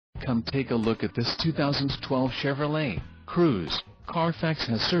Come take a look at this 2012 Chevrolet Cruze. Carfax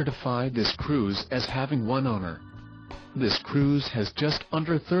has certified this Cruze as having one owner. This Cruze has just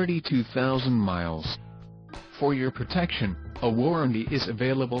under 32,000 miles. For your protection, a warranty is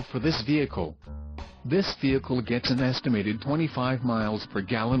available for this vehicle. This vehicle gets an estimated 25 miles per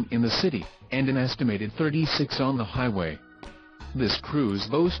gallon in the city, and an estimated 36 on the highway. This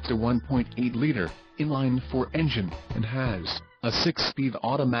Cruze boasts a 1.8-liter inline-4 engine, and has a 6-speed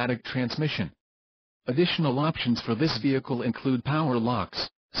automatic transmission. Additional options for this vehicle include power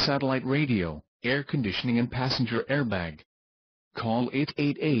locks, satellite radio, air conditioning and passenger airbag. Call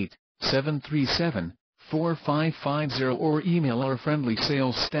 888-737-4550 or email our friendly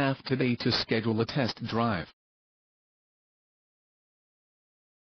sales staff today to schedule a test drive.